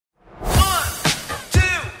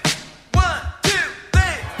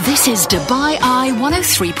This is Dubai Eye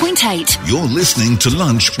 103.8. You're listening to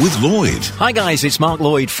Lunch with Lloyd. Hi guys, it's Mark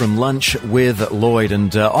Lloyd from Lunch with Lloyd,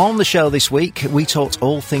 and on the show this week we talked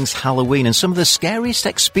all things Halloween and some of the scariest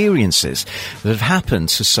experiences that have happened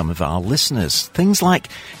to some of our listeners. Things like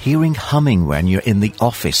hearing humming when you're in the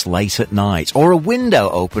office late at night, or a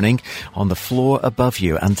window opening on the floor above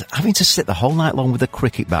you and having to sit the whole night long with a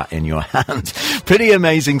cricket bat in your hand. Pretty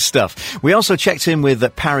amazing stuff. We also checked in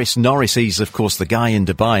with Paris Norris. He's of course the guy in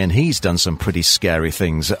Dubai, and he's done some pretty scary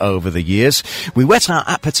things over the years. We whet our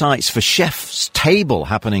appetites for Chef's Table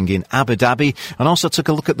happening in Abu Dhabi, and also took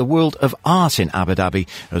a look at the world of art in Abu Dhabi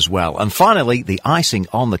as well. And finally, the icing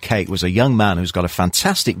on the cake was a young man who's got a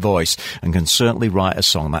fantastic voice and can certainly write a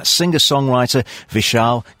song. That's singer-songwriter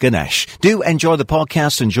Vishal Ganesh. Do enjoy the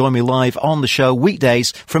podcast and join me live on the show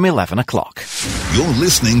weekdays from 11 o'clock. You're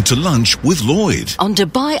listening to Lunch with Lloyd On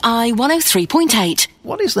Dubai Eye 103.8.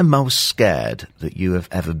 What is the most scared that you have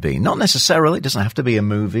ever been? Not necessarily, it doesn't have to be a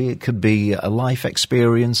movie. It could be a life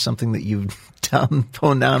experience, something that you've done.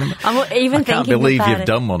 I can't believe you've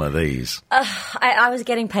done one of these. I was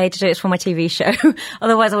getting paid to do it for my TV show.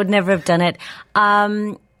 Otherwise, I would never have done it.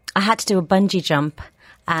 I had to do a bungee jump.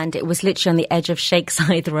 And it was literally on the edge of Sheikh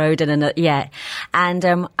Zayed Road.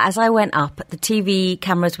 And as I went up, the TV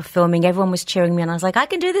cameras were filming. Everyone was cheering me. And I was like, I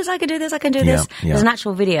can do this, I can do this, I can do this. Yeah. There's an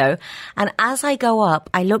actual video. And as I go up,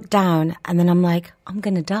 I look down and then I'm like, I'm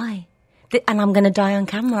going to die. And I'm going to die on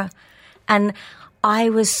camera. And I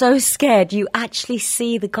was so scared. You actually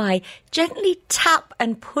see the guy gently tap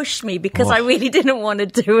and push me because I really didn't want to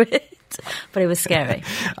do it. But it was scary.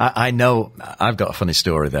 I know. I've got a funny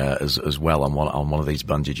story there as well on one of these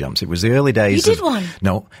bungee jumps. It was the early days. You did one?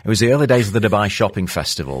 No, it was the early days of the Dubai Shopping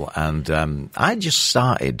Festival, and I just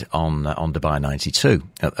started on Dubai 92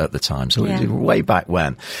 at the time, so it was way back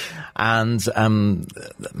when. And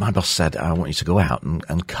my boss said, I want you to go out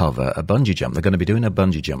and cover a bungee jump. They're going to be doing a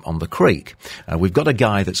bungee jump on the creek. We've got a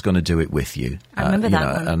guy that's going to do it with you. I remember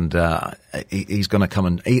that one. And he's going to come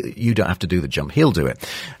and you don't have to do the jump. He'll do it.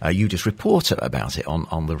 You just report about it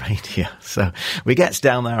on the radio. So we get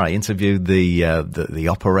down there. I interviewed the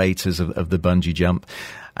operators of the bungee jump.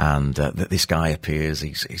 And this guy appears.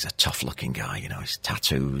 He's a tough-looking guy, you know. His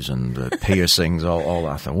tattoos and piercings, all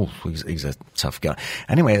that. I thought, he's a tough guy.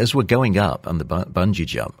 Anyway, as we're going up on the bungee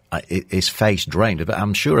jump, his face drained, but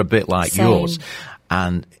I'm sure a bit like yours.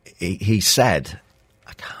 And he said,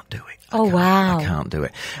 "I can't do it." Wow! I can't do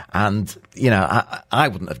it. And you know, I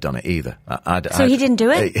wouldn't have done it either. So he didn't do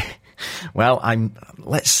it. Well,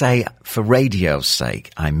 let's say, for radio's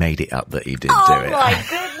sake, I made it up that he did do it. Oh, my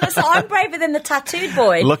goodness. I'm braver than the tattooed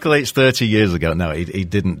boy. Luckily, it's 30 years ago. No, he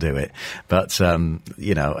didn't do it. But,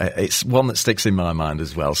 you know, it's one that sticks in my mind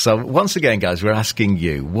as well. So, once again, guys, we're asking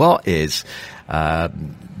you, what is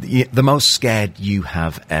the most scared you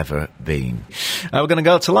have ever been? We're going to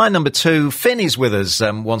go to line number 2. Finn is with us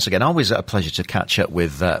once again. Always a pleasure to catch up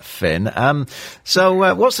with Finn.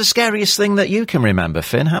 So what's the scariest thing that you can remember,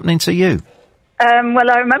 Finn, happening to you? Well,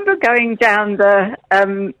 I remember going down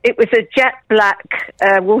it was a jet black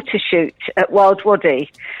water chute at Wild Wadi,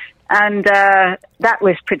 and that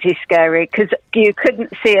was pretty scary because you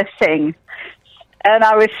couldn't see a thing. And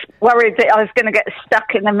I was worried that I was going to get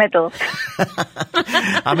stuck in the middle.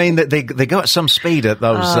 I mean, they go at some speed at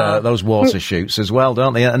those water chutes as well,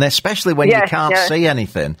 don't they? And especially when you can't see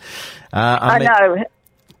anything. I know.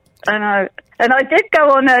 And I did go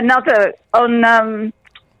on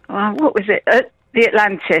what was it? The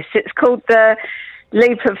Atlantis. It's called the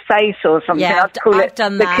Leap of Faith or something. Yeah, I'd call it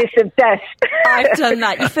done the that. Kiss of Death. I've done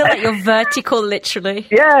that. You feel like you're vertical, literally.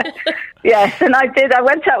 Yeah. Yes, and I did. I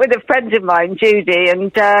went out with a friend of mine, Judy,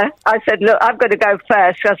 and I said, look, I've got to go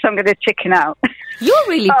first because I'm going to chicken out. You're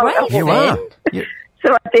really brave, You are.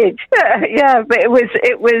 So I did. Yeah, but it was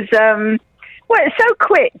well, it's so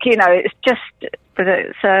quick, you know, it's just...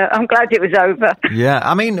 So I'm glad it was over. Yeah,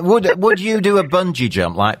 I mean, would you do a bungee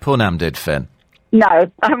jump like Poonam did, Finn? No,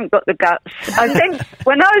 I haven't got the guts. I think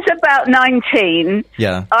when I was about 19,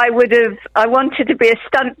 I wanted to be a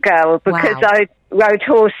stunt girl because I rode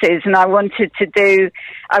horses and I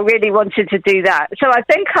really wanted to do that. So I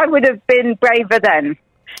think I would have been braver then.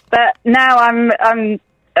 But now I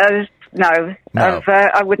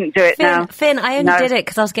wouldn't do it now. Finn, I only did it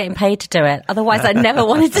because I was getting paid to do it. Otherwise, I never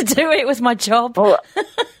wanted to do it. It was my job. Well,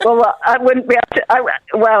 I wouldn't be able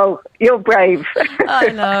to. You're brave. I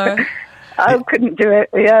know. I couldn't do it,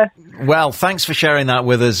 yeah. Well, thanks for sharing that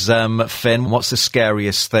with us, Finn. What's the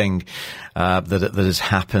scariest thing that has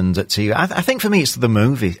happened to you? I think for me it's the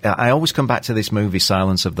movie. I always come back to this movie,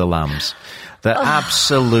 Silence of the Lambs, that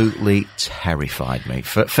absolutely terrified me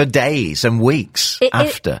for days and weeks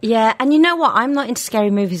after. Yeah, and you know what? I'm not into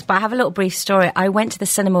scary movies, but I have a little brief story. I went to the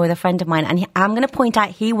cinema with a friend of mine, and I'm going to point out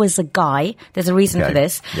he was a guy. There's a reason for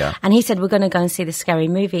this. Yeah. And he said, we're going to go and see this scary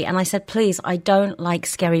movie. And I said, please, I don't like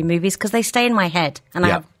scary movies because they stay in my head and I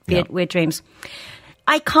have weird dreams.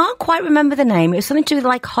 I can't quite remember the name. It was something to do with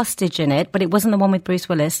like hostage in it, but it wasn't the one with Bruce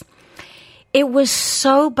Willis. It was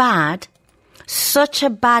so bad. Such a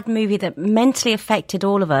bad movie that mentally affected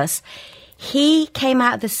all of us. He came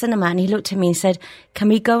out of the cinema and he looked at me and said, can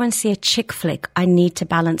we go and see a chick flick? I need to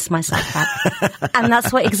balance myself out. And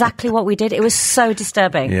that's exactly what we did. It was so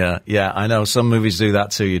disturbing. Yeah, I know. Some movies do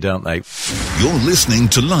that to you, don't they? You're listening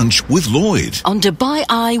to Lunch with Lloyd on Dubai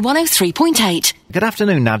Eye 103.8. Good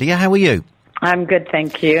afternoon, Nadia. How are you? I'm good,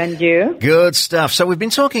 thank you. And you? Good stuff. So we've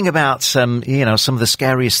been talking about some of the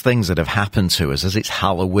scariest things that have happened to us as it's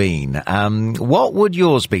Halloween. What would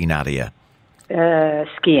yours be, Nadia?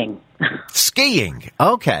 Skiing. Skiing?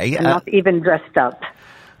 Okay. Not even dressed up.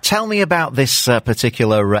 Tell me about this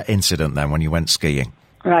particular incident then when you went skiing.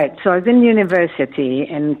 Right. So I was in university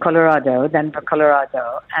in Colorado, Denver,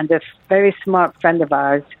 Colorado, and a very smart friend of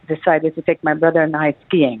ours decided to take my brother and I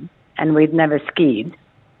skiing, and we'd never skied.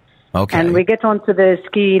 Okay. And we get onto the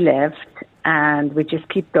ski lift, and we just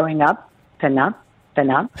keep going up and up and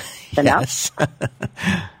up and yes. up.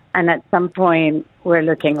 And at some point, we're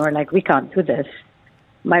like, we can't do this.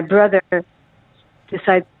 My brother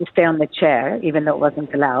decided to stay on the chair, even though it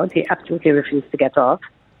wasn't allowed. He absolutely refused to get off.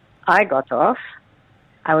 I got off.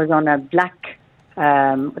 I was on a black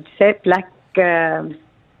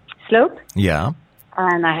slope. Yeah.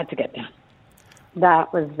 And I had to get down.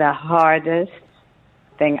 That was the hardest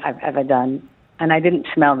thing I've ever done, and I didn't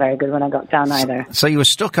smell very good when I got down either. So you were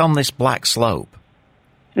stuck on this black slope.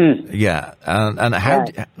 Yeah, and how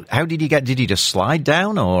did you get? Did you just slide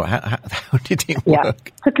down, or how did it work? Yeah,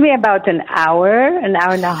 it took me about an hour and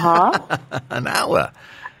a half. An hour,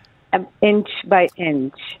 inch by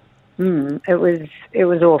inch. It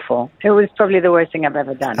was awful. It was probably the worst thing I've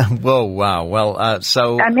ever done. Whoa, wow. Well,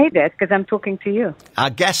 so I made it because I'm talking to you.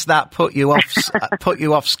 I guess that put you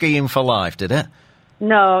off skiing for life, did it?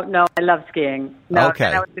 No, I love skiing. No, okay.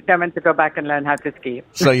 I was determined to go back and learn how to ski.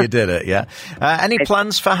 So you did it, yeah. Any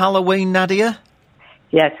plans for Halloween, Nadia?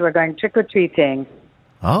 Yes, we're going trick-or-treating.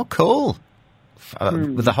 Oh, cool.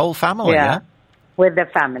 With the whole family, yeah? With the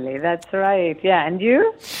family, that's right. Yeah, and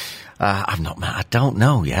you? I don't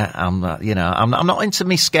know yet. I'm not into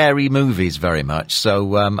me scary movies very much,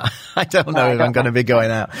 so I don't know if I'm going to be going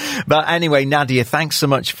out. But anyway, Nadia, thanks so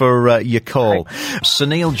much for your call.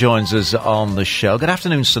 Sunil joins us on the show. Good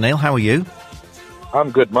afternoon, Sunil. How are you? I'm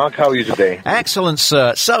good, Mark. How are you today? Excellent,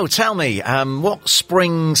 sir. So tell me, what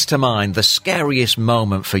springs to mind, the scariest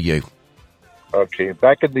moment for you? Okay,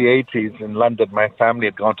 back in the 80s in London, my family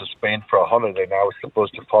had gone to Spain for a holiday, and I was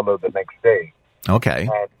supposed to follow the next day. Okay.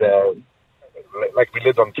 And, we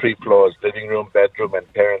lived on 3 floors, living room, bedroom,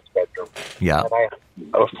 and parents' bedroom. Yeah.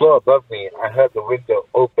 And a floor above me, I heard the window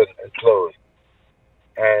open and close.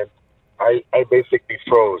 And I basically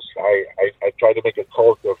froze. I tried to make a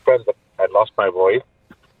call to a friend, but I lost my voice.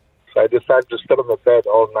 So I decided to sit on the bed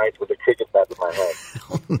all night with a cricket bat in my hand.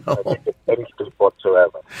 Oh, no. I didn't get any sleep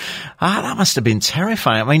whatsoever. That must have been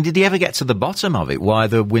terrifying. I mean, did you ever get to the bottom of it, why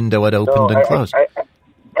the window had opened and closed?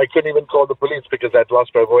 I couldn't even call the police because I'd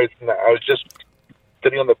lost my voice, and I was just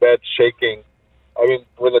sitting on the bed shaking. I mean,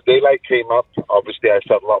 when the daylight came up, obviously I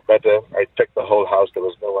felt a lot better. I checked the whole house. There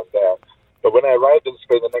was no one there. But when I arrived in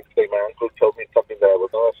Spain the next day, my uncle told me something that I will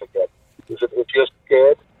never forget. He said, if you're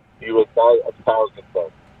scared, you will die 1,000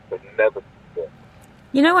 times, but never be scared.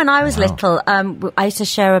 You know, when I was little, I used to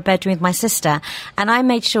share a bedroom with my sister, and I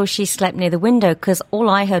made sure she slept near the window because all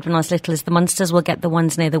I heard when I was little is the monsters will get the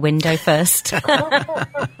ones near the window first.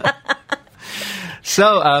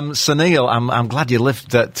 So, Sunil, I'm glad you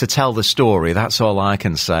lived to tell the story. That's all I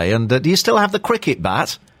can say. And do you still have the cricket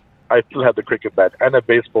bat? I still have the cricket bat and a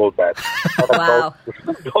baseball bat. And wow.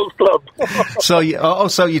 a golf club. So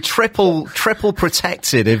you're triple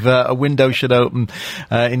protected if a window should open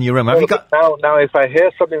in your room. Have you got now? If I hear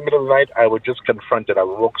something in the middle of the night, I would just confront it. I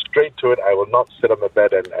will walk straight to it. I will not sit on the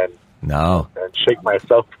bed and shake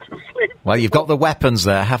myself to sleep. Well, you've got the weapons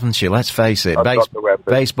there, haven't you? Let's face it. I've got the weapons.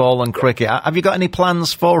 Baseball and cricket. Have you got any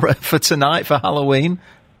plans for tonight, for Halloween?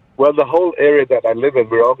 Well, the whole area that I live in,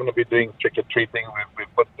 we're all going to be doing trick-or-treating. We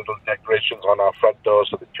put little decorations on our front door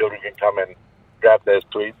so the children can come and grab their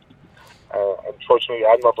sweets. Unfortunately,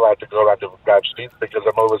 I'm not allowed to go around different branch streets because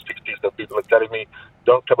I'm over 60, so people are telling me,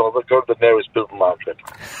 don't come over, go to the nearest supermarket.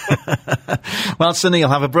 Well, Sunil,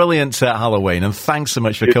 have a brilliant Halloween, and thanks so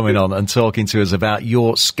much for coming on and talking to us about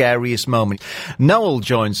your scariest moment. Noel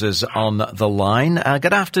joins us on the line.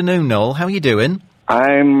 Good afternoon, Noel. How are you doing?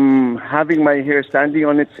 I'm having my hair standing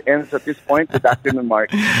on its ends at this point. Good afternoon, Mark.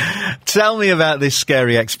 Tell me about this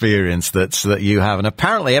scary experience that you have. And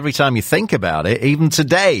apparently every time you think about it, even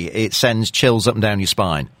today, it sends chills up and down your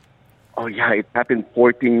spine. Oh, yeah, it happened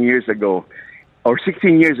 14 years ago, or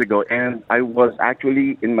 16 years ago. And I was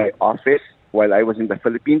actually in my office while I was in the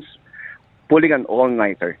Philippines, pulling an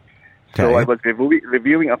all-nighter. Okay. So I was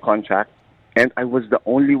reviewing a contract. And I was the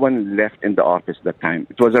only one left in the office that time.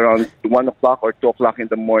 It was around 1 o'clock or 2 o'clock in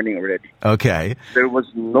the morning already. Okay. There was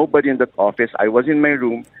nobody in the office. I was in my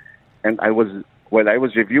room, and while I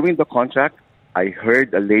was reviewing the contract, I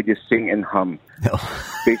heard a lady sing and hum.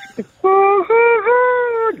 Basically,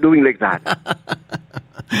 doing like that.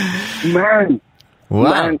 Man.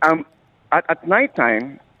 Wow. Man, at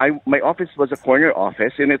nighttime, my office was a corner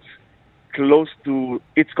office, and it's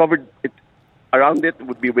covered... Around it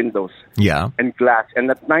would be windows and glass. And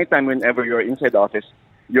at nighttime, whenever you're inside the office,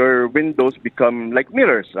 your windows become like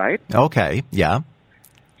mirrors, right? Okay, yeah.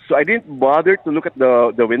 So I didn't bother to look at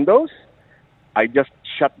the windows. I just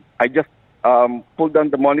pulled down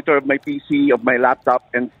the monitor of my PC, of my laptop,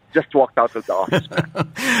 and just walked out of the office.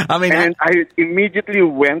 And I immediately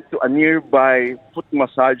went to a nearby foot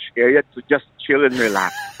massage area to just chill and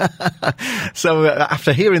relax. So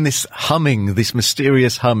after hearing this humming, this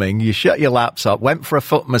mysterious humming, you shut your laptop, went for a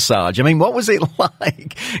foot massage. I mean, what was it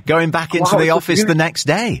like going back into the office the next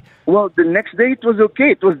day? Well, the next day it was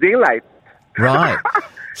okay. It was daylight. Right.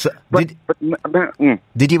 So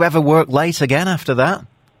did you ever work late again after that?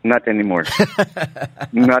 Not anymore.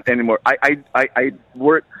 Not anymore. I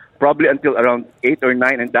work probably until around 8 or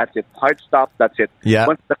 9, and that's it. Hard stop, that's it. Yeah.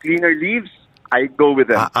 Once the cleaner leaves, I go with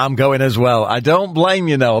them. I'm going as well. I don't blame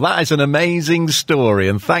you, Noel. That is an amazing story,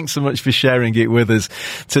 and thanks so much for sharing it with us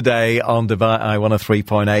today on Dubai Eye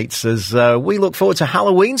 103.8 as we look forward to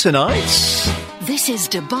Halloween tonight. This is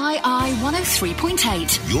Dubai Eye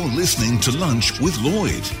 103.8. You're listening to Lunch with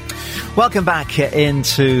Lloyd. Welcome back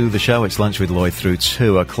into the show. It's Lunch with Lloyd through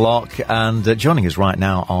 2 o'clock. And joining us right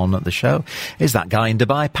now on the show is that guy in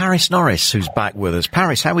Dubai, Paris Norris, who's back with us.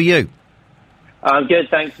 Paris, how are you? I'm good,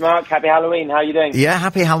 thanks, Mark. Happy Halloween. How are you doing? Yeah,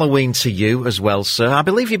 happy Halloween to you as well, sir. I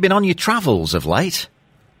believe you've been on your travels of late.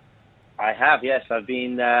 I have, yes. I've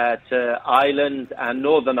been to Ireland and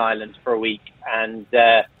Northern Ireland for a week. And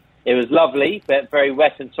it was lovely, but very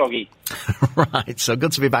wet and soggy. Right, so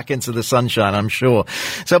good to be back into the sunshine, I'm sure.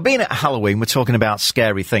 So being at Halloween, we're talking about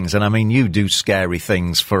scary things, and I mean, you do scary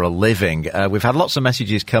things for a living. We've had lots of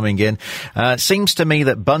messages coming in. It seems to me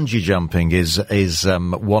that bungee jumping is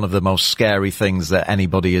one of the most scary things that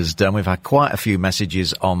anybody has done. We've had quite a few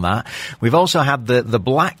messages on that. We've also had the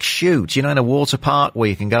black chute, you know, in a water park where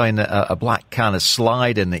you can go in a black kind of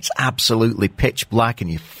slide and it's absolutely pitch black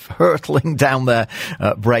and you're hurtling down there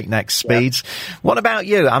at breakneck speeds. Yeah. What about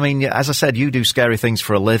you? I mean, as I said, you do scary things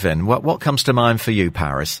for a living. What comes to mind for you,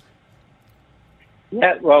 Paris?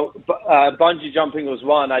 Yeah, well, bungee jumping was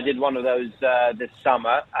one. I did one of those this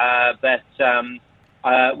summer. But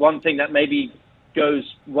one thing that maybe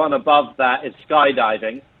goes one above that is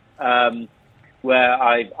skydiving, where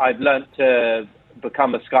I've learnt to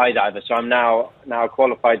become a skydiver. So I'm now a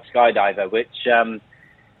qualified skydiver, which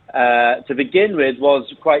to begin with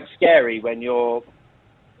was quite scary when you're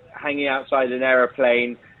hanging outside an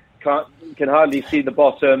aeroplane. Can hardly see the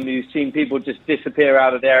bottom. You've seen people just disappear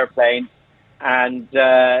out of the airplane, and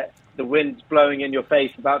the wind's blowing in your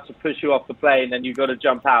face, about to push you off the plane, and you've got to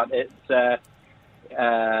jump out. It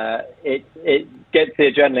gets the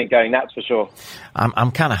adrenaline going, that's for sure.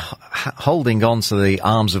 I'm kind of holding on to the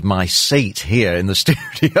arms of my seat here in the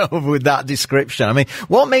studio with that description. I mean,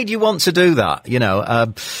 what made you want to do that? You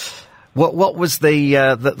know, what was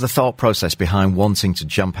the thought process behind wanting to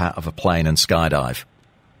jump out of a plane and skydive?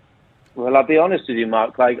 Well, I'll be honest with you,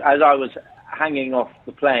 Mark. Like, as I was hanging off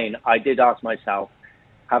the plane, I did ask myself,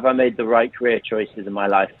 have I made the right career choices in my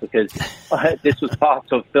life? Because this was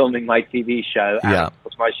part of filming my TV show. Yeah.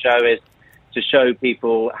 And my show is to show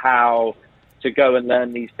people how to go and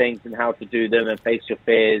learn these things and how to do them and face your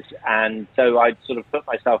fears. And so I sort of put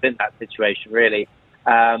myself in that situation, really.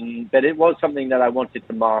 But it was something that I wanted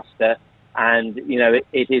to master. And, you know,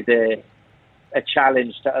 it is a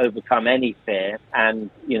challenge to overcome any fear, and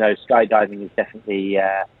you know, skydiving is definitely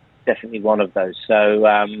one of those. So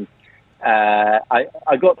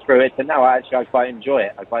I got through it, and now I quite enjoy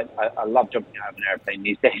it. I love jumping out of an airplane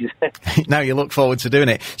these days. Now you look forward to doing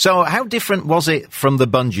it. So how different was it from the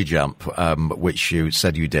bungee jump, which you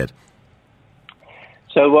said you did?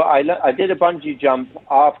 So I did a bungee jump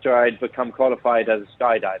after I'd become qualified as a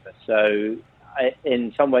skydiver. So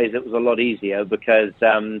in some ways it was a lot easier because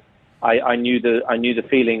I knew the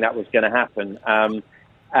feeling that was going to happen.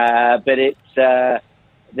 But it's the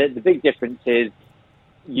big difference is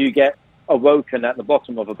you get awoken at the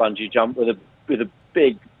bottom of a bungee jump with a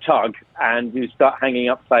big tug, and you start hanging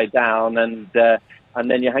upside down, and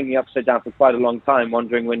then you're hanging upside down for quite a long time,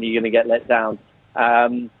 wondering when you're going to get let down.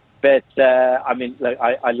 But I mean, look,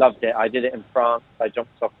 I loved it. I did it in France. I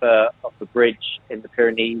jumped off the bridge in the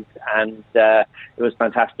Pyrenees, and it was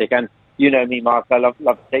fantastic. And you know me, Mark, I love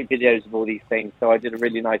to take videos of all these things. So I did a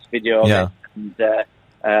really nice video of it,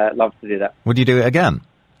 and love to do that. Would you do it again?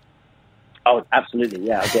 Oh, absolutely,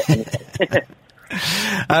 yeah.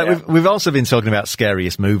 We've also been talking about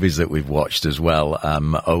scariest movies that we've watched as well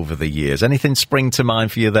over the years. Anything spring to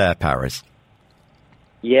mind for you there, Paris?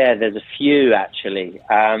 Yeah, there's a few, actually.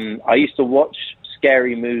 I used to watch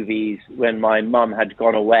scary movies when my mum had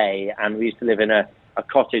gone away, and we used to live in a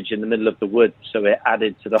cottage in the middle of the woods, so it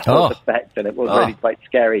added to the whole effect, and it was really quite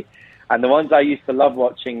scary. And the ones I used to love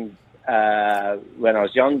watching when I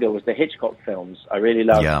was younger was the Hitchcock films. I really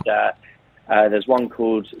loved... there's one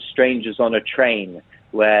called Strangers on a Train,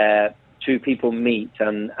 where two people meet,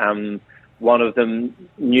 and one of them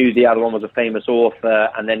knew the other one was a famous author,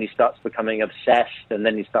 and then he starts becoming obsessed, and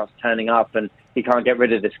then he starts turning up, and he can't get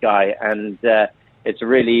rid of this guy. And it's a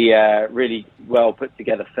really, really well put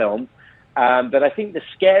together film. But I think the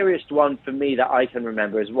scariest one for me that I can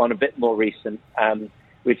remember is one a bit more recent,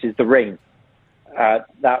 which is The Ring.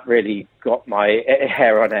 That really got my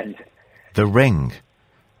hair on end. The Ring.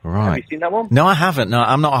 Right. Have you seen that one? No, I haven't. No,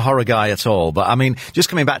 I'm not a horror guy at all. But I mean, just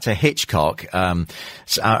coming back to Hitchcock, I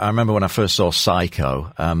remember when I first saw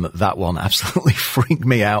Psycho, that one absolutely freaked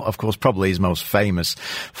me out. Of course, probably his most famous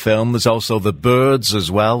film. There's also The Birds as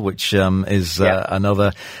well, which is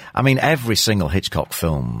another. I mean, every single Hitchcock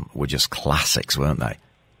film were just classics, weren't they?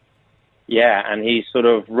 Yeah, and he sort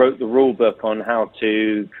of wrote the rule book on how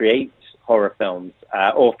to create horror films,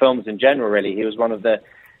 or films in general, really. He was one of the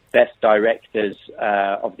best directors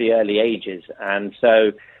of the early ages. And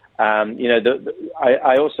so,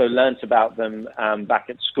 I also learnt about them back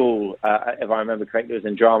at school, if I remember correctly, it was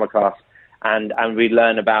in drama class. And we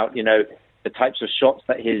learn about, the types of shots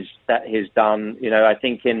that he's done. I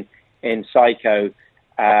think in Psycho,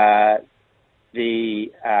 there's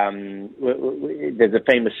a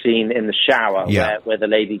famous scene in the shower where the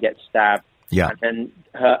lady gets stabbed. Yeah. And then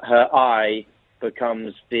her eye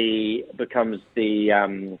becomes the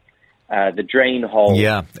drain hole,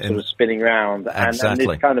 sort of spinning around, and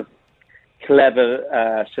this kind of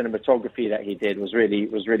clever cinematography that he did was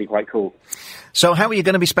really quite cool. So, how are you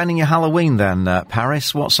going to be spending your Halloween then,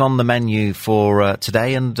 Paris? What's on the menu for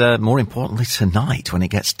today, and more importantly, tonight when it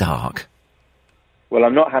gets dark? Well,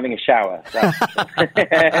 I'm not having a shower.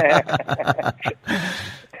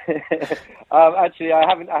 Actually, I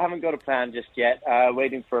haven't got a plan just yet.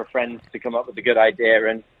 Waiting for a friend to come up with a good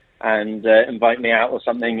idea and invite me out or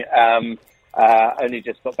something. Only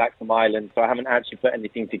just got back from Ireland, so I haven't actually put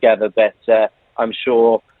anything together. But I'm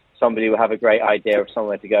sure somebody will have a great idea of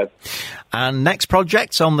somewhere to go. And next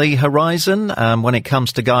projects on the horizon when it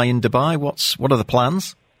comes to Guy in Dubai. What are the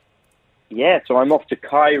plans? Yeah, so I'm off to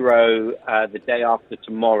Cairo the day after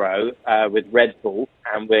tomorrow with Red Bull,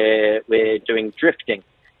 and we're doing drifting.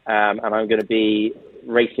 And I'm going to be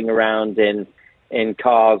racing around in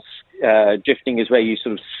cars. Drifting is where you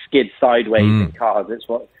sort of skid sideways in cars. It's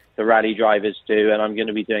what the rally drivers do, and I'm going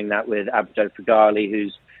to be doing that with Abdo Fagali,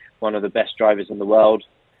 who's one of the best drivers in the world,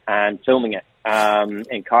 and filming it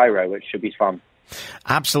in Cairo, which should be fun.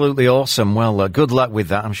 Absolutely awesome. Well, good luck with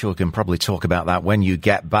that. I'm sure we can probably talk about that when you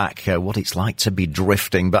get back, what it's like to be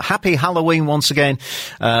drifting. But happy Halloween once again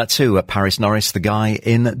to Paris Norris, the Guy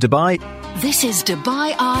in Dubai. This is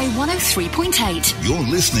Dubai Eye 103.8. You're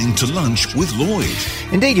listening to Lunch with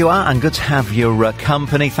Lloyd. Indeed you are, and good to have your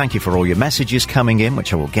company. Thank you for all your messages coming in,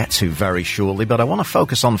 which I will get to very shortly. But I want to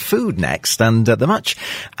focus on food next, and the much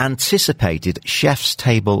anticipated Chef's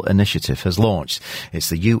Table initiative has launched. It's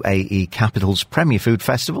the UAE capital's Premier Food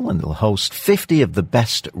Festival, and it'll host 50 of the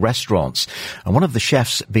best restaurants. And one of the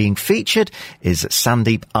chefs being featured is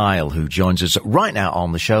Sandeep Aile, who joins us right now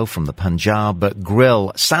on the show from the Punjab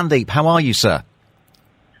Grill. Sandeep, how are you, sir?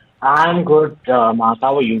 I'm good, Mark.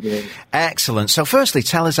 How are you doing? Excellent. So firstly,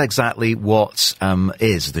 tell us exactly what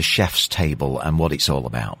is the Chef's Table and what it's all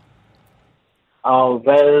about. Well,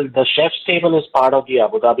 the Chef's Table is part of the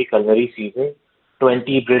Abu Dhabi culinary season.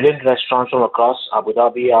 20 brilliant restaurants from across Abu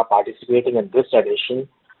Dhabi are participating in this edition,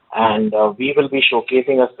 and we will be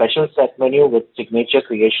showcasing a special set menu with signature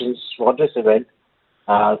creations for this event.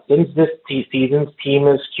 Since this season's theme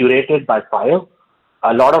is curated by fire,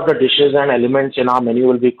 a lot of the dishes and elements in our menu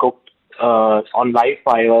will be cooked on live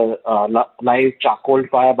fire, live charcoal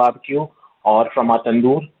fire barbecue, or from our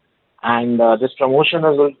tandoor. And this promotion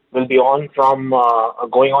will be on from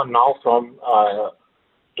going on now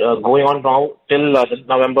till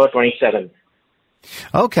November 27th.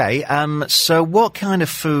 Okay, so what kind of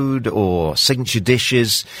food or signature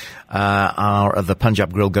dishes are the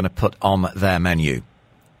Punjab Grill going to put on their menu?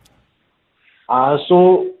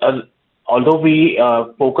 Although we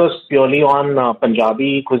focus purely on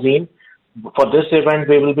Punjabi cuisine, for this event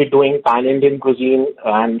we will be doing pan-Indian cuisine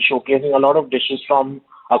and showcasing a lot of dishes from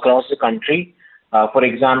across the country. For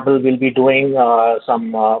example, we'll be doing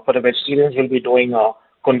for the vegetarians, we'll be doing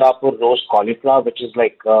Kundapur roast cauliflower, which is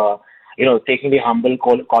like, taking the humble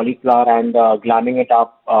cauliflower and glamming it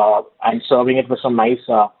up and serving it with some nice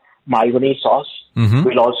Malwani sauce. Mm-hmm.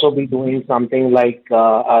 We'll also be doing something like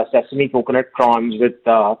sesame coconut prawns with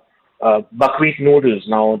buckwheat noodles.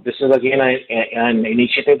 Now, this is again an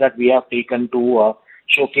initiative that we have taken to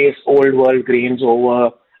showcase old world grains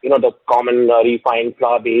over, the common refined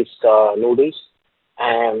flour-based noodles.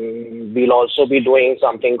 And we'll also be doing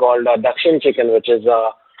something called Dakshin chicken, which is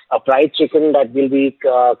a fried chicken that we'll be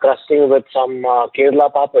crusting with some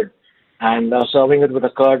Kerala papad and serving it with a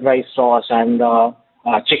curd rice sauce and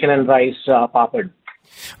chicken and rice papad.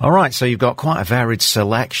 All right, so you've got quite a varied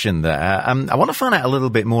selection there. I want to find out a little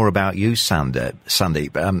bit more about you,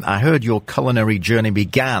 Sandeep. I heard your culinary journey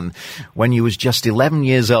began when you was just 11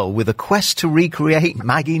 years old with a quest to recreate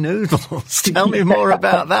Maggi noodles. Tell me more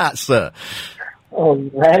about that, sir. Well,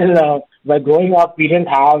 growing up, we didn't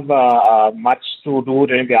have much to do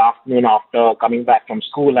during the afternoon after coming back from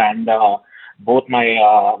school, and both my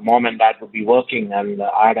mom and dad would be working, and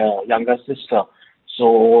I had a younger sister.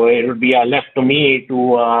 So it would be left to me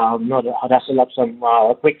to rustle up some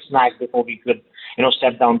quick snack before we could,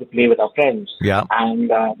 step down to play with our friends. Yeah. And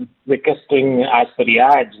the quickest thing, as per the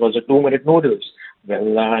ads, was the 2-minute noodles.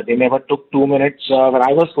 Well, they never took 2 minutes when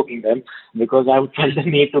I was cooking them, because I felt the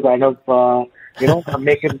need to kind of,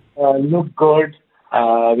 make it look good,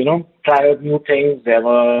 try out new things. It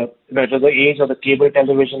was the age of the cable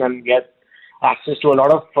television, and get access to a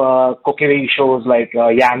lot of cookery shows like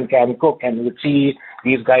Yam Can Cook, and you would see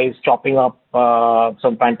these guys chopping up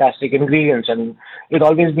some fantastic ingredients, and it'd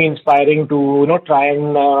always be inspiring to try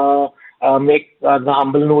and make the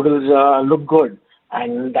humble noodles look good,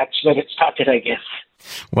 and that's where it started, I guess.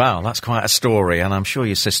 Wow, that's quite a story, and I'm sure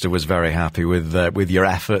your sister was very happy with your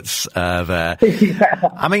efforts there. Yeah.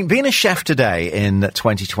 I mean, being a chef today in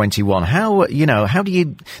 2021, how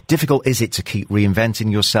difficult is it to keep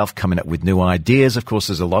reinventing yourself, coming up with new ideas? Of course,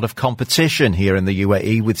 there's a lot of competition here in the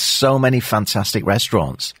UAE with so many fantastic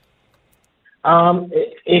restaurants.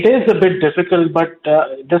 It is a bit difficult, but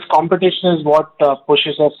this competition is what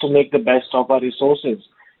pushes us to make the best of our resources.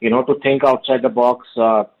 To think outside the box,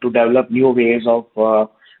 to develop new ways of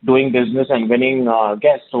doing business and winning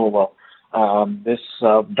guests over. This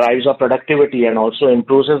drives our productivity and also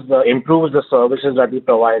improves the services that we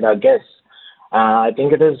provide our guests. I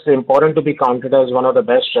think it is important to be counted as one of the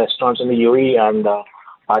best restaurants in the UAE, and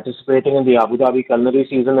participating in the Abu Dhabi culinary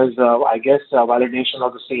season is, I guess, a validation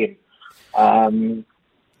of the same.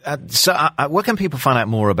 Where can people find out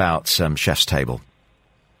more about Chef's Table?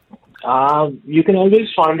 You can always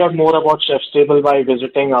find out more about Chef's Table by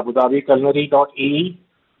visiting abudhabiculinary.ae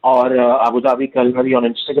or Abu Dhabi Culinary on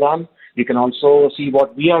Instagram. You can also see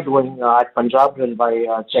what we are doing at Punjab Grill by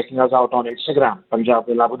checking us out on Instagram, Punjab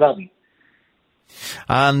Grill Abu Dhabi.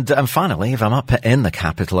 And finally, if I'm up in the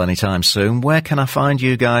capital anytime soon, where can I find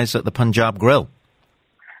you guys at the Punjab Grill?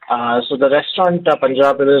 So the restaurant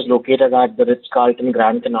Punjab Grill is located at the Ritz-Carlton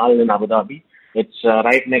Grand Canal in Abu Dhabi. It's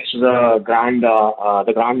right next to the Grand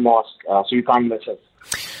Mosque, so you can't miss it.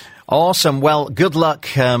 Awesome. Well, good luck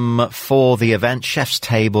for the event. Chef's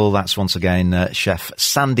Table, that's once again Chef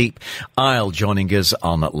Sandeep Aisle joining us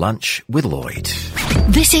on Lunch with Lloyd.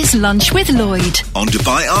 This is Lunch with Lloyd. On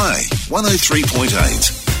Dubai Eye,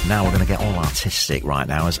 103.8. Now we're going to get all artistic right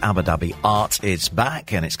now as Abu Dhabi Art is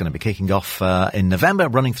back, and it's going to be kicking off in November,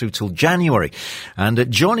 running through till January. And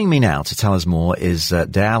joining me now to tell us more is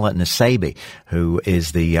Dayala Nasabi, who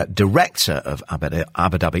is the director of Abu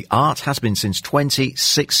Dhabi Art, has been since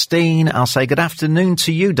 2016. I'll say good afternoon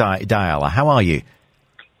to you, Dayala. How are you?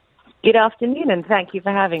 Good afternoon, and thank you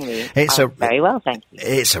for having me. Very well, thank you.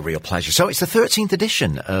 It's a real pleasure. So it's the 13th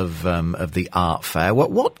edition of the art fair.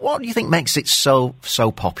 What do you think makes it so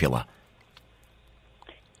popular?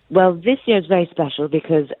 Well, this year is very special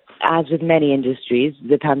because, as with many industries,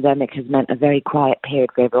 the pandemic has meant a very quiet period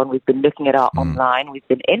for everyone. We've been looking at art online, we've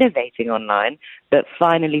been innovating online, but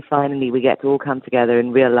finally, we get to all come together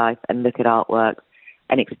in real life and look at artwork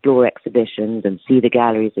and explore exhibitions and see the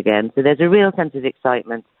galleries again. So there's a real sense of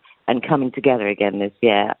excitement and coming together again this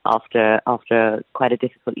year after quite a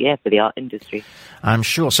difficult year for the art industry. I'm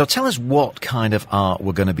sure. So tell us what kind of art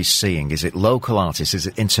we're going to be seeing. Is it local artists? Is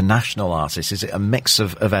it international artists? Is it a mix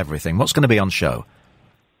of everything? What's going to be on show?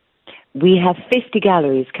 We have 50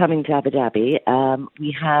 galleries coming to Abu Dhabi.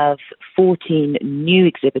 We have 14 new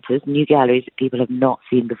exhibitors, new galleries that people have not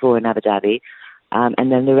seen before in Abu Dhabi.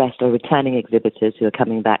 And then the rest are returning exhibitors who are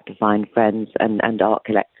coming back to find friends and art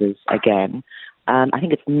collectors again. I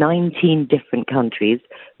think it's 19 different countries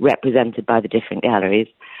represented by the different galleries.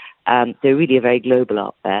 So really a very global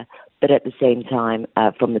art fair, but at the same time,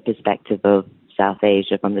 from the perspective of South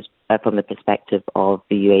Asia, from the perspective of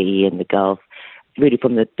the UAE and the Gulf, really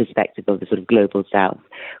from the perspective of the sort of global South.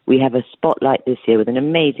 We have a spotlight this year with an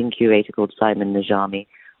amazing curator called Simon Najami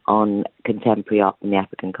on contemporary art from the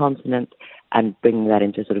African continent and bringing that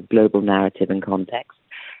into sort of global narrative and context.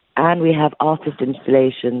 And we have artist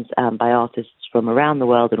installations by artists from around the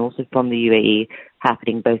world and also from the UAE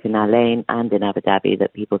happening both in Al Ain and in Abu Dhabi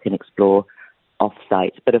that people can explore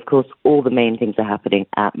off-site. But of course, all the main things are happening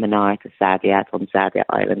at Manarat Saadiyat on Saadiyat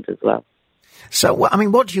Island as well. So, I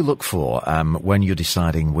mean, what do you look for when you're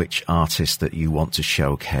deciding which artist that you want to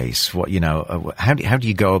showcase? How do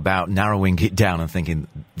you go about narrowing it down and thinking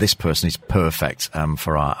this person is perfect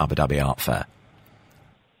for our Abu Dhabi Art Fair?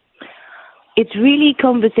 It's really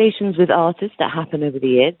conversations with artists that happen over the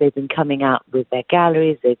years. They've been coming out with their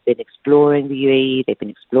galleries, they've been exploring the UAE, they've been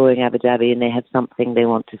exploring Abu Dhabi, and they have something they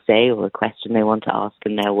want to say or a question they want to ask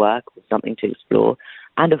in their work or something to explore.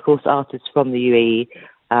 And of course, artists from the UAE,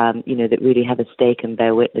 that really have a stake and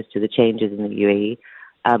bear witness to the changes in the UAE,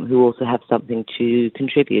 who also have something to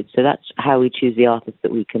contribute. So that's how we choose the artists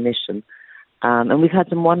that we commission. And we've had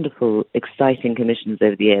some wonderful, exciting commissions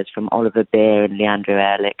over the years from Oliver Beer and Leandro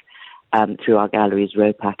Ehrlich, through our galleries,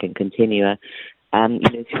 Ropac and Continua,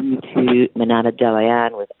 through to Manana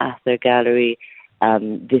Dawayan with Ather Gallery.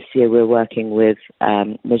 This year we're working with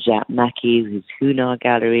Najat Maki, who's Hunar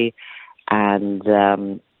Gallery, and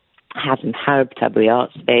Hassan Harb Tabri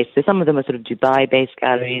Art Space. So some of them are sort of Dubai-based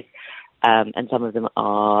galleries, and some of them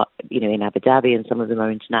are, in Abu Dhabi, and some of them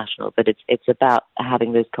are international. But it's about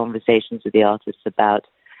having those conversations with the artists about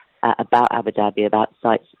Abu Dhabi, about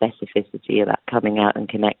site specificity, about coming out and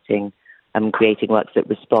connecting and creating works that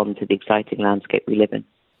respond to the exciting landscape we live in.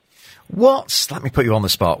 Let me put you on the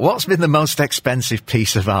spot. What's been the most expensive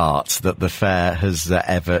piece of art that the fair has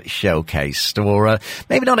ever showcased? Or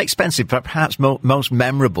maybe not expensive, but perhaps most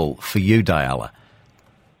memorable for you, Diala?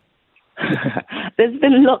 There's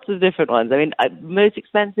been lots of different ones. I mean, most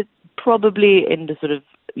expensive, probably in the sort of,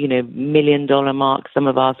 $1 million mark. Some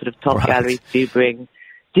of our sort of top galleries do bring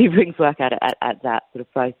work at that sort of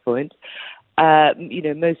price point.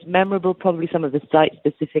 Most memorable, probably some of the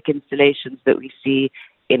site-specific installations that we see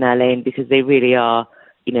in Al Ain, because they really are,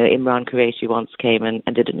 Imran Qureshi once came and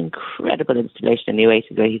did an incredible installation in the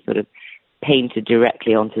Oasis where he sort of painted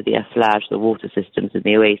directly onto the Aflaj, the water systems in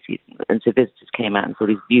the Oasis. And so visitors came out and saw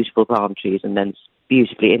these beautiful palm trees and then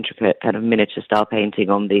beautifully intricate kind of miniature-style painting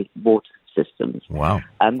on the water systems. Wow.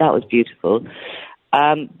 That was beautiful.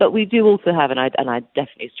 But we do also have, and I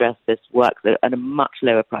definitely stress this, work that at a much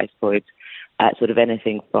lower price point, at sort of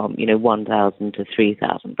anything from $1,000 to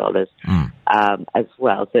 $3,000 as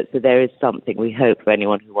well. So there is something we hope for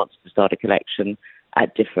anyone who wants to start a collection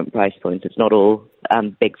at different price points. It's not all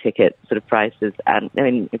big ticket sort of prices, and I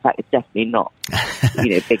mean, in fact, it's definitely not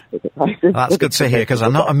big ticket prices. That's good to hear because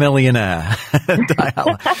I'm not a millionaire,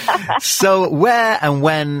 Diala. So where and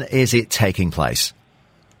when is it taking place?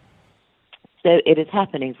 So it is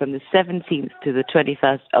happening from the 17th to the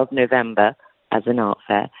 21st of November as an art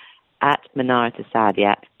fair at Manarat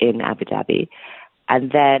Saadiyat in Abu Dhabi.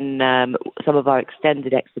 And then some of our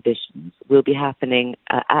extended exhibitions will be happening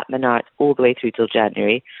at Manarat all the way through till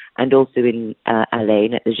January, and also in Al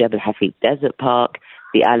Ain at the Jebel Hafid Desert Park,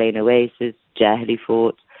 the Al Ain Oasis, Jahili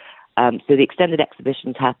Fort. So the extended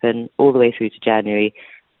exhibitions happen all the way through to January,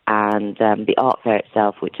 and the art fair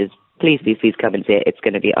itself, which is please come and see it. It's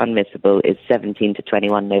going to be unmissable. It's 17 to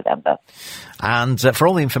 21 November. And for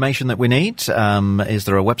all the information that we need, is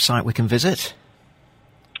there a website we can visit?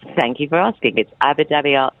 Thank you for asking. It's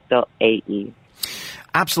abudhabiart.ae.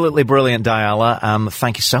 Absolutely brilliant, Diala.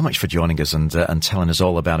 Thank you so much for joining us and telling us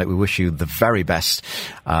all about it. We wish you the very best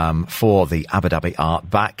for the Abu Dhabi Art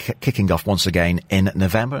Back, kicking off once again in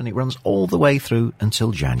November, and it runs all the way through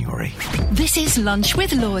until January. This is Lunch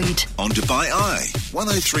with Lloyd on Dubai Eye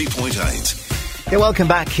 103.8. Yeah, welcome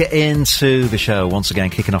back into the show once again,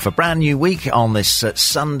 kicking off a brand new week on this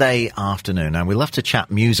Sunday afternoon. And we love to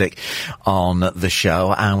chat music on the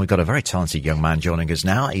show, and we've got a very talented young man joining us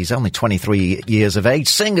now. He's only 23 years of age,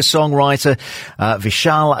 singer-songwriter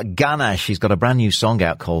Vishal Ganesh. He's got a brand new song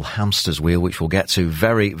out called Hamster's Wheel, which we'll get to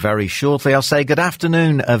very, very shortly. I'll say good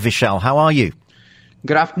afternoon, Vishal. How are you?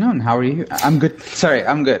 Good afternoon. How are you? I'm good. Sorry,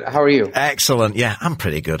 I'm good. How are you? Excellent. Yeah, I'm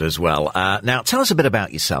pretty good as well. Now, tell us a bit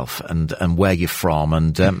about yourself and where you're from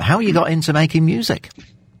and how you got into making music.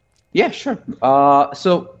 Yeah, sure.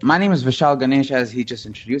 So my name is Vishal Ganesh, as he just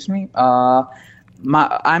introduced me.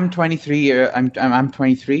 I'm 23. I'm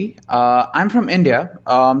 23. I'm from India.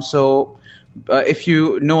 If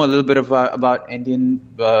you know a little bit about Indian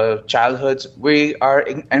childhoods, we are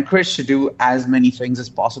encouraged to do as many things as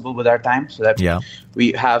possible with our time, so that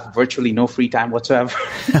we have virtually no free time whatsoever.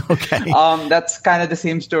 Okay. That's kind of the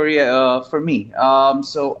same story for me.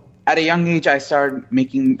 So at a young age, I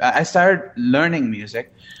started learning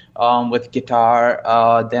music with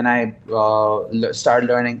guitar. Then I started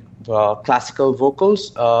learning classical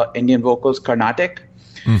vocals, Indian vocals, Carnatic.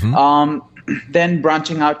 Mm-hmm. Then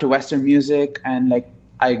branching out to Western music, and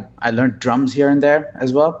I learned drums here and there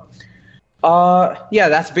as well.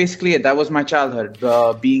 That's basically it. That was my childhood,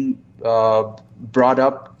 being brought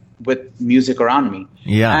up with music around me.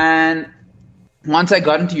 Yeah. And once I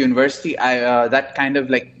got into university, that kind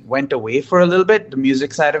of went away for a little bit, the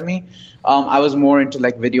music side of me. I was more into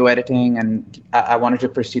video editing, and I wanted to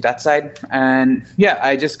pursue that side. And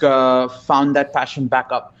I just found that passion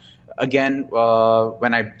back up again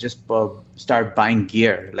when I just started buying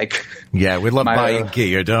gear. We love buying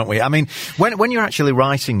gear, don't we? I mean, when you're actually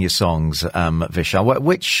writing your songs, Vishal,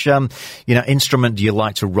 which instrument do you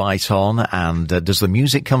like to write on? And does the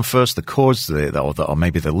music come first, the chords, or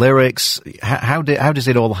maybe the lyrics? How does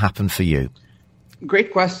it all happen for you?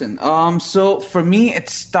 Great question. So for me, it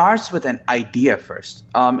starts with an idea first,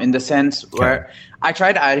 in the sense where I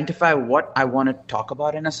try to identify what I want to talk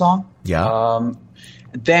about in a song. Yeah.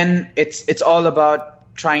 Then it's all about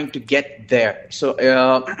trying to get there. So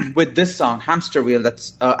with this song, Hamster Wheel,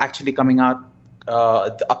 that's actually coming out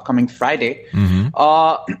the upcoming Friday. Mm-hmm.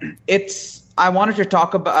 I wanted to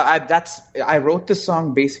talk about. I wrote this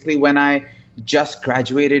song basically when I just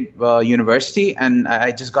graduated university, and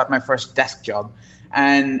I just got my first desk job,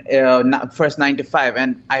 and first 9 to 5,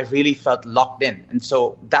 and I really felt locked in. And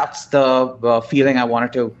so that's the feeling I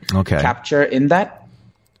wanted to capture in that.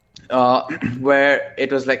 Where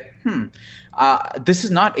it was this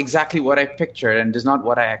is not exactly what I pictured, and this is not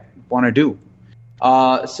what I want to do.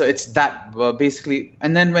 So it's that basically.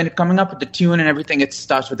 And then when coming up with the tune and everything, it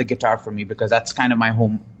starts with the guitar for me, because that's kind of my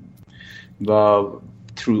home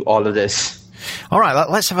through all of this. All right,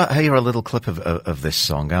 let's hear a little clip of this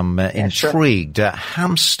song. I'm intrigued. Sure.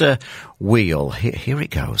 Hamster Wheel. Here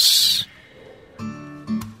it goes.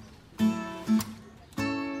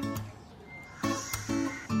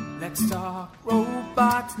 Let's talk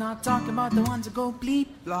robots, not talking about the ones that go bleep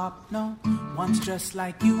blop. No, ones just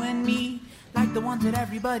like you and me, like the ones that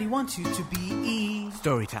everybody wants you to be.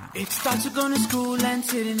 Story time. It starts with going to school and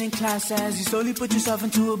sitting in class as you slowly put yourself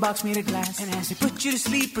into a box made of glass. And as they put you to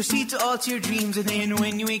sleep, proceed to alter your dreams. And then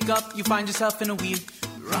when you wake up, you find yourself in a wheel.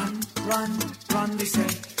 Run, run, run, they say.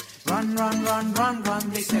 Run, run, run, run, run,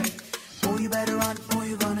 they say. Oh, you better run, or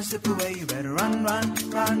you're gonna slip away. You better run, run,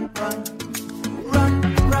 run, run. Run,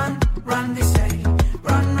 run, run, they say.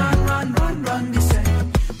 Run, run, run, run, run, they say.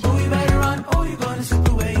 Oh, you better run, or you're gonna slip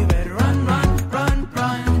away. You better run, run, run,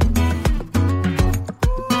 run.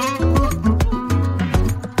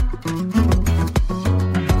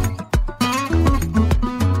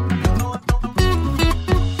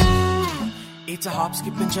 It's a hop,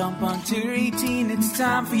 skip, and jump until you're 18. It's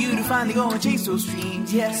time for you to finally go and chase those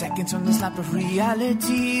dreams. Yeah, seconds from the slap of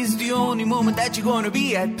reality is the only moment that you're gonna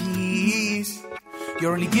be at peace.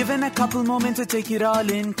 You're only given a couple moments to take it all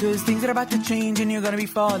in, cause things are about to change and you're gonna be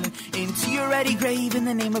falling into your ready grave in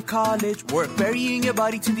the name of college. Work burying your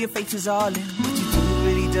body till your face is all in. What you do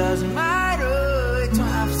really doesn't matter, it don't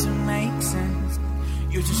have to make sense.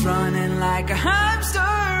 You're just running like a hamster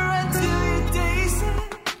until your day's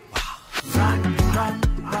end. Wow. Run, run,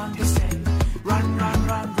 run, they say. Run, run,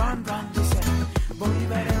 run, run, run, they say. Boy, you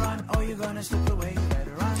better run or you're gonna slip away. You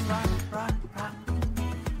better run, run, run, run.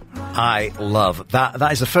 I love that.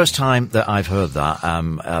 That is the first time that I've heard that.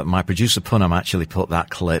 My producer Poonam actually put that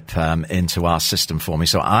clip into our system for me,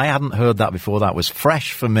 so I hadn't heard that before. That was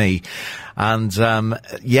fresh for me. And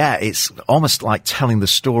it's almost like telling the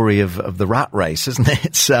story of the rat race, isn't it?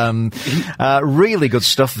 It's really good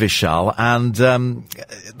stuff, Vishal. And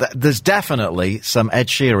there's definitely some Ed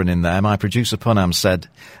Sheeran in there. My producer Poonam said,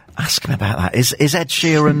 ask him about that. Is Ed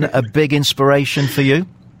Sheeran a big inspiration for you?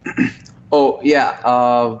 Oh,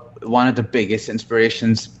 yeah. One of the biggest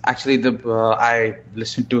inspirations. Actually, I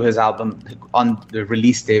listened to his album on the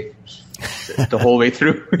release day the whole way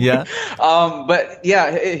through. Yeah. But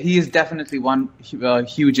yeah, he is definitely one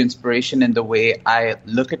huge inspiration in the way I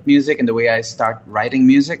look at music and the way I start writing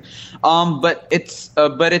music. But it's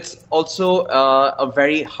also a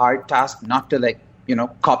very hard task not to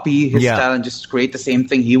copy his style and just create the same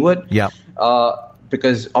thing he would. Yeah.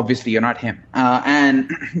 Because obviously you're not him. And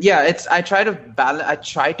yeah, I try to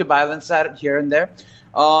balance that here and there.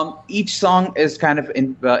 Each song is kind of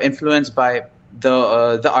influenced by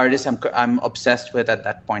the artist I'm obsessed with at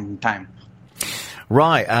that point in time.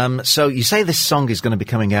 Right. So you say this song is going to be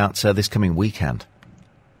coming out this coming weekend.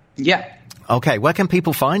 Yeah. Okay. Where can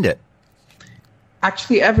people find it?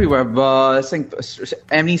 Actually, everywhere. I think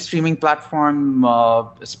any streaming platform,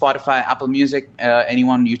 Spotify, Apple Music,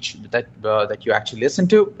 anyone that you actually listen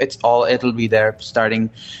to, it'll be there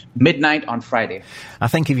starting midnight on Friday. I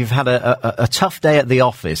think if you've had a tough day at the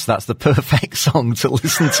office, that's the perfect song to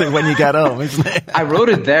listen to when you get home, isn't it? I wrote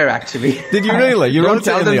it there, actually. Did you really? You wrote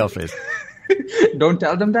it in the office? Don't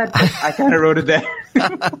tell them that. I kind of wrote it there.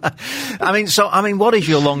 I mean, what is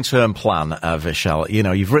your long-term plan, Vishal? You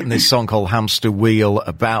know, you've written this song called Hamster Wheel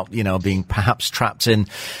about, being perhaps trapped in,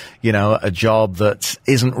 a job that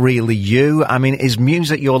isn't really you. I mean, is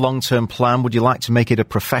music your long-term plan? Would you like to make it a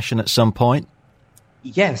profession at some point?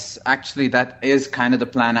 Yes, actually, that is kind of the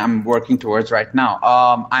plan I'm working towards right now.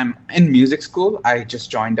 I'm in music school. I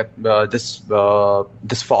just joined this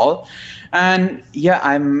fall. And yeah,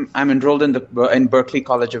 I'm enrolled in Berklee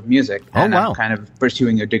College of Music, and I'm kind of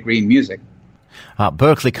pursuing a degree in music.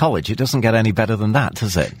 Berklee College, it doesn't get any better than that,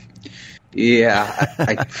 does it?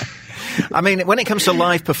 Yeah. I mean, when it comes to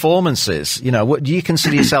live performances, do you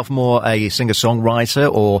consider yourself more a singer-songwriter,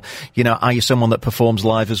 or are you someone that performs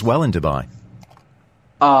live as well in Dubai?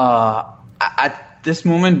 At this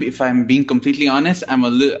moment, if I'm being completely honest,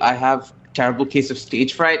 I have terrible case of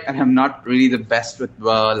stage fright, and I'm not really the best with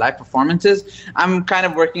live performances. I'm kind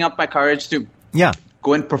of working up my courage to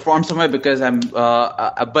go and perform somewhere because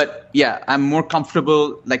but yeah, I'm more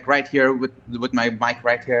comfortable right here with my mic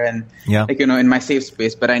right here and in my safe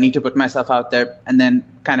space. But I need to put myself out there and then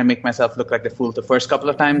kind of make myself look like the fool the first couple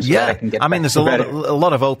of times. So that I can get there's a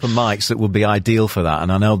lot of open mics that would be ideal for that,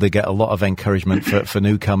 and I know they get a lot of encouragement for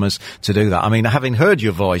newcomers to do that. I mean, having heard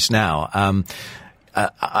your voice now,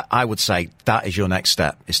 I would say that is your next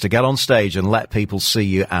step, is to get on stage and let people see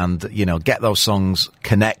you and, get those songs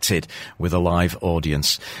connected with a live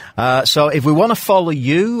audience. So if we want to follow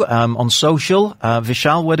you on social,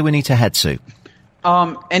 Vishal, where do we need to head to?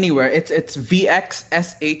 Anywhere. It's VXSHAAL.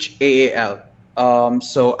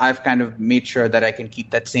 So I've kind of made sure that I can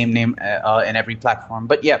keep that same name in every platform.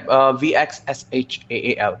 But yeah,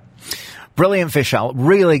 VXSHAAL. Brilliant, Vishal.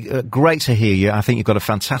 Really great to hear you. I think you've got a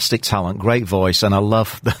fantastic talent, great voice, and I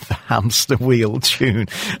love the Hamster Wheel tune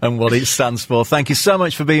and what it stands for. Thank you so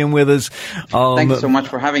much for being with us. Thank you so much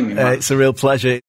for having me, Mark. It's a real pleasure.